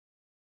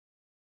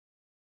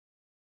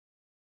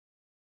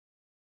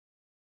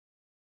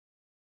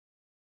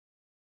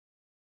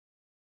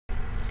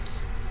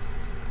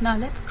Now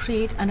let's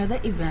create another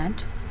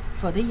event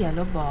for the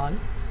yellow ball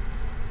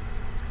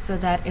so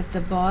that if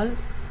the ball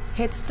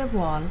hits the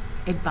wall,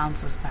 it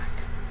bounces back.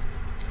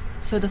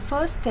 So the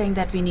first thing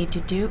that we need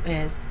to do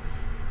is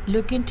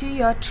look into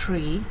your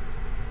tree,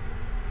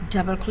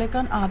 double click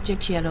on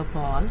object yellow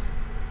ball,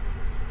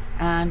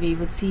 and we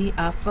would see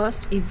our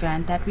first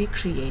event that we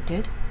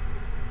created.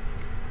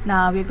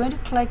 Now we're going to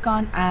click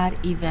on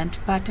add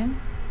event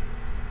button,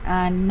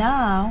 and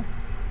now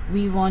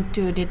we want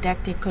to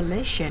detect a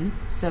collision,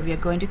 so we are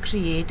going to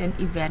create an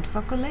event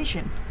for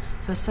collision.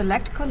 So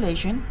select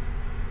collision,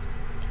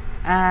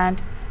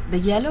 and the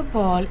yellow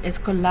ball is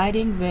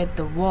colliding with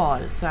the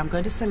wall, so I'm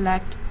going to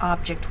select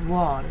object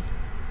wall.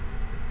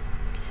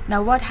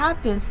 Now what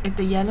happens if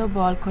the yellow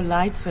ball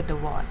collides with the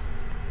wall?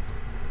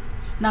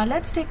 Now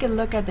let's take a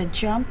look at the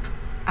jump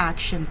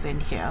actions in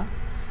here.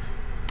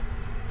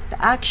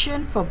 The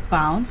action for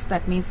bounce,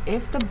 that means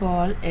if the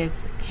ball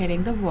is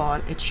hitting the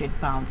wall, it should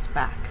bounce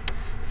back.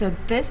 So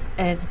this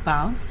is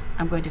bounce.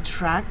 I'm going to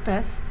drag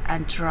this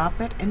and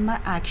drop it in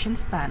my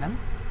actions panel.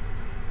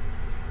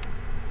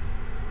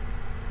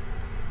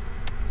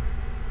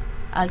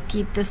 I'll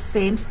keep the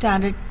same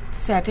standard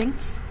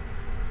settings.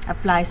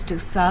 Applies to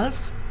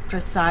self,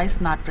 precise,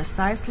 not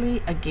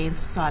precisely,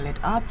 against solid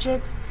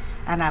objects,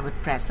 and I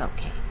would press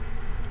OK.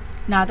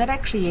 Now that I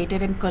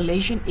created a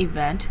collision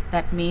event,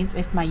 that means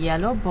if my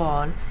yellow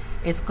ball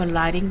is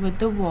colliding with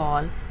the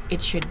wall,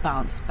 it should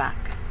bounce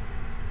back.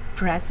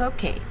 Press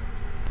OK.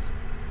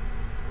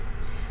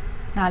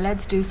 Now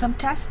let's do some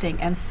testing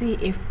and see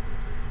if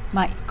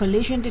my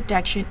collision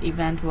detection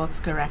event works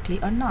correctly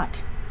or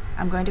not.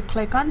 I'm going to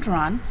click on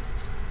run.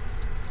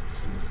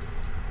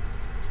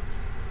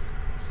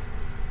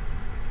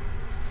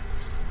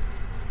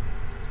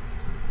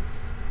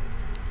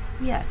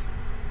 Yes,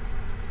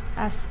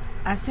 as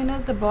soon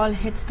as the ball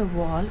hits the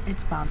wall,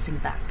 it's bouncing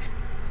back.